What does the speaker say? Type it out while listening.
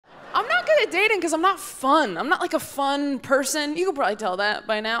quit dating because I'm not fun. I'm not like a fun person. You can probably tell that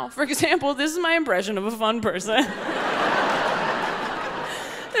by now. For example, this is my impression of a fun person. This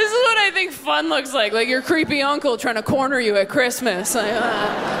is what I think fun looks like your creepy uncle trying to corner you at Christmas. Like,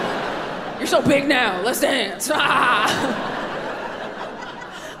 you're so big now, let's dance.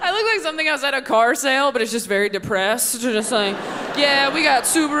 I look like something outside a car sale, but it's just very depressed. Just like, yeah, we got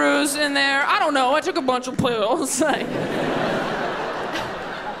Subarus in there. I don't know, I took a bunch of pills. Like,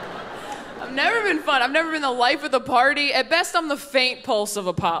 I've never been fun. I've never been the life of the party. At best, I'm the faint pulse of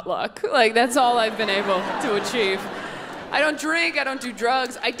a potluck. Like, that's all I've been able to achieve. I don't drink, I don't do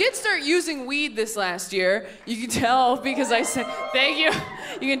drugs. I did start using weed this last year. You can tell because I say, thank you.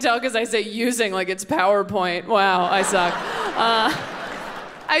 You can tell because I say using like it's PowerPoint. Wow, I suck.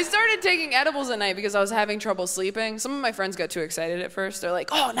 I started taking edibles at night because I was having trouble sleeping. Some of my friends got too excited at first. They're like,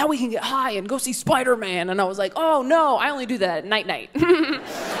 oh, now we can get high and go see Spider-Man. And I was like, oh, no, I only do that at night-night.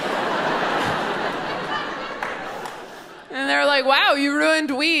 And they're like, wow, you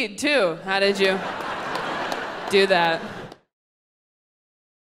ruined weed, too. How did you do that?